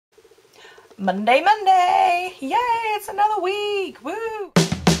Monday, Monday! Yay, it's another week! Woo!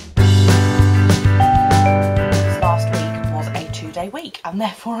 Last week was a 2-day week and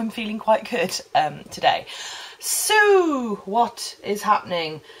therefore I'm feeling quite good today. So, what is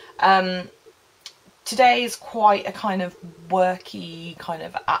happening? Today is quite a kind of worky, kind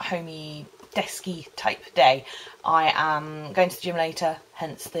of at-homey, desky type day. I am going to the gym later,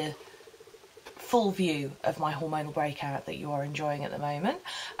 hence the full view of my hormonal breakout that you are enjoying at the moment,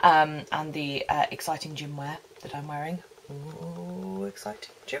 and the exciting gym wear that I'm wearing. Ooh, exciting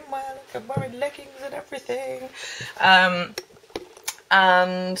gym wear, look, I'm wearing leggings and everything.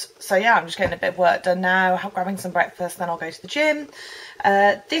 And so yeah, I'm just getting a bit of work done now, grabbing some breakfast, then I'll go to the gym.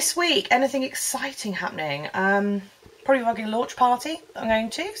 This week, anything exciting happening? Probably a launch party that I'm going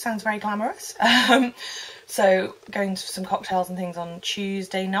to, sounds very glamorous. So going to some cocktails and things on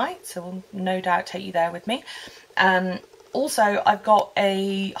Tuesday night, so we'll no doubt take you there with me. Also, I've got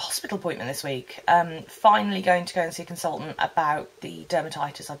a hospital appointment this week. Finally going to go and see a consultant about the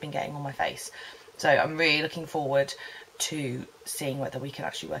dermatitis I've been getting on my face. So I'm really looking forward to seeing whether we can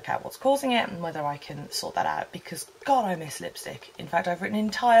actually work out what's causing it and whether I can sort that out, because God, I miss lipstick. In fact, I've written an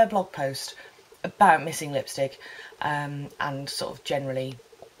entire blog post about missing lipstick and sort of generally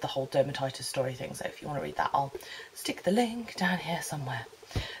the whole dermatitis story thing, so if you want to read that, I'll stick the link down here somewhere.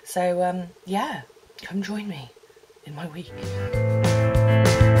 So yeah, come join me in my week.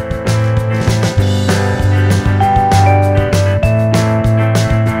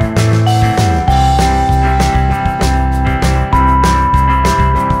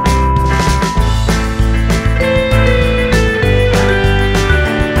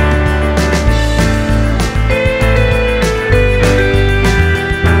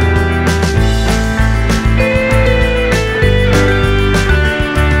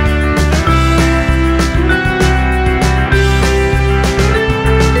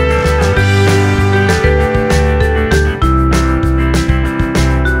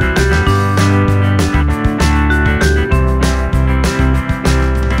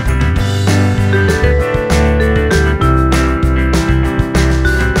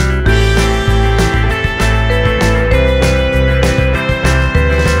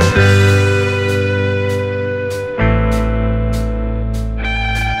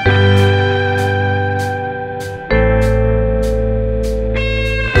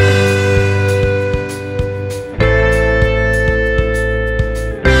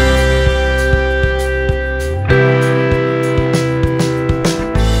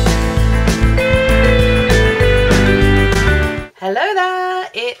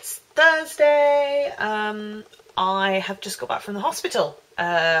 I have just got back from the hospital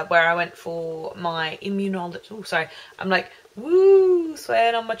where I went for my immunology. Oh, sorry, I'm like woo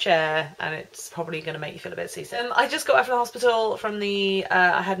swaying on my chair, and it's probably going to make you feel a bit seasick. I just got back from the hospital from the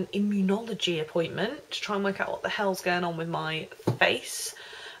I had an immunology appointment to try and work out what the hell's going on with my face,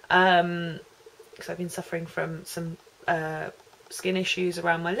 because I've been suffering from some skin issues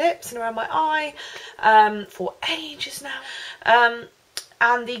around my lips and around my eye for ages now.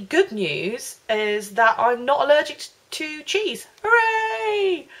 And the good news is that I'm not allergic to cheese.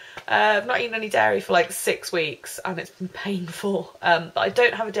 Hooray! I've not eaten any dairy for like 6 weeks and it's been painful. But I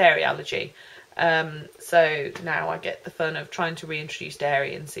don't have a dairy allergy. So now I get the fun of trying to reintroduce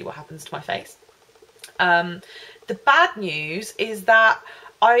dairy and see what happens to my face. The bad news is that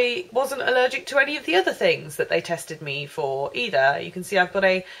I wasn't allergic to any of the other things that they tested me for either. You can see I've got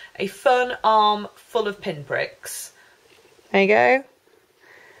a fun arm full of pinpricks. There you go.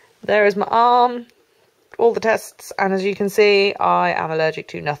 There is my arm, all the tests, and as you can see, I am allergic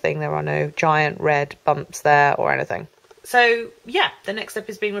to nothing. There are no giant red bumps there or anything. So yeah, the next step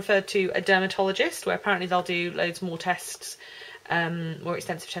is being referred to a dermatologist, where apparently they'll do loads more tests, more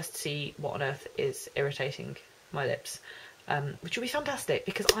extensive tests to see what on earth is irritating my lips, which will be fantastic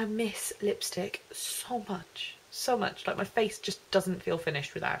because I miss lipstick so much. So much, like my face just doesn't feel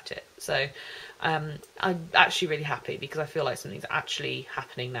finished without it. So I'm actually really happy because I feel like something's actually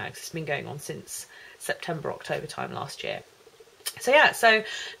happening now, because it's been going on since September, October time last year. So yeah, so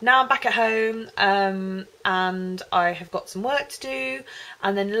now I'm back at home and I have got some work to do,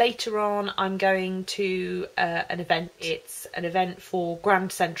 and then later on I'm going to an event. It's an event for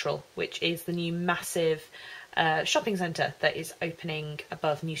Grand Central, which is the new massive shopping centre that is opening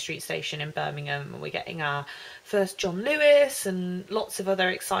above New Street Station in Birmingham, and we're getting our first John Lewis and lots of other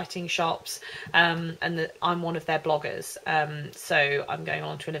exciting shops, and I'm one of their bloggers, so I'm going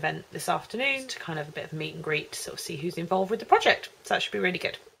on to an event this afternoon to kind of a bit of a meet and greet to sort of see who's involved with the project, so that should be really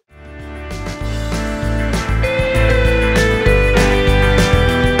good.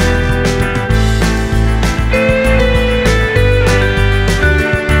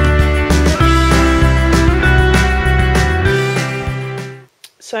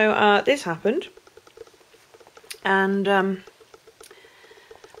 So this happened, and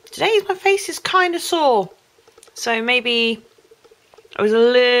today my face is kind of sore, so maybe I was a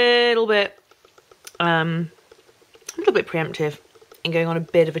little bit preemptive in going on a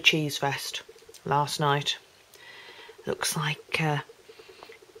bit of a cheese fest last night. Looks like the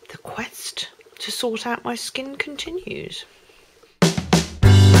quest to sort out my skin continues.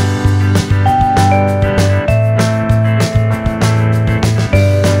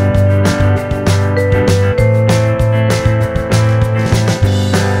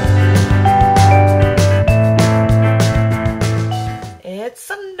 It's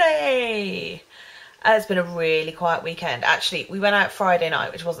Sunday! It's been a really quiet weekend. Actually, we went out Friday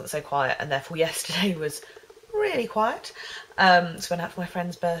night, which wasn't so quiet, and therefore yesterday was really quiet. So went out for my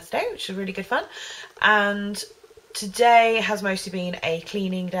friend's birthday, which was really good fun. And today has mostly been a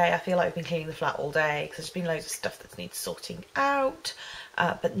cleaning day. I feel like we've been cleaning the flat all day because there's been loads of stuff that needs sorting out.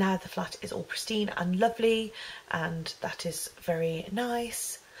 But now the flat is all pristine and lovely, and that is very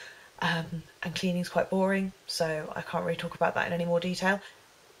nice. And cleaning's quite boring, so I can't really talk about that in any more detail.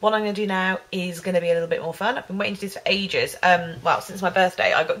 What I'm going to do now is going to be a little bit more fun. I've been waiting to do this for ages. Well, since my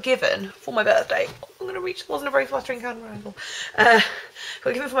birthday, I got given for my birthday. I'm going to reach. Wasn't a very flattering camera angle.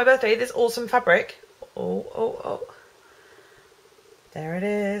 Got given for my birthday this awesome fabric. Oh! There it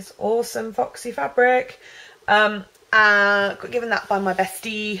is. Awesome foxy fabric. Got given that by my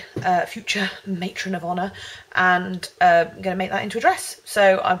bestie, future matron of honour, and I'm going to make that into a dress.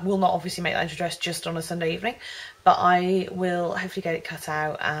 So I will not obviously make that into a dress just on a Sunday evening, but I will hopefully get it cut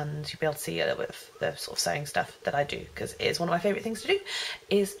out and you'll be able to see a little bit of the sort of sewing stuff that I do, because it is one of my favourite things to do,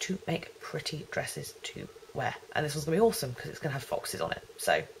 is to make pretty dresses to wear. And this one's going to be awesome because it's going to have foxes on it.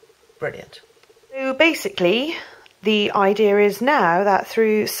 So, brilliant. So basically, the idea is now that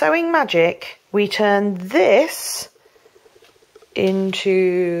through sewing magic, we turn this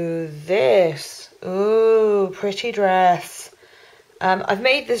into this. Ooh, pretty dress. I've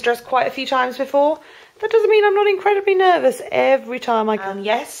made this dress quite a few times before. That doesn't mean I'm not incredibly nervous every time I come.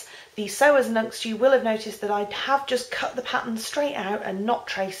 Yes, the sewers amongst you will have noticed that I have just cut the pattern straight out and not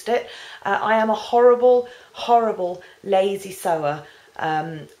traced it. I am a horrible, horrible, lazy sewer,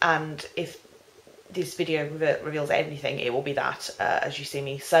 and if this video reveals anything, it will be that, as you see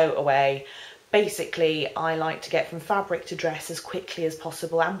me sew away. Basically, I like to get from fabric to dress as quickly as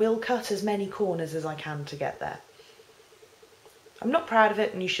possible and will cut as many corners as I can to get there. I'm not proud of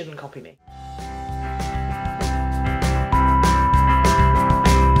it and you shouldn't copy me.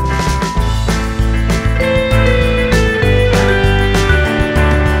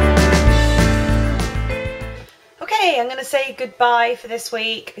 I'm going to say goodbye for this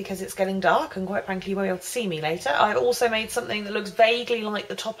week because it's getting dark and quite frankly you won't be able to see me later. I've also made something that looks vaguely like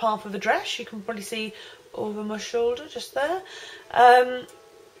the top half of a dress. You can probably see over my shoulder just there.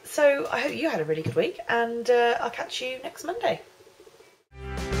 So I hope you had a really good week, and I'll catch you next Monday.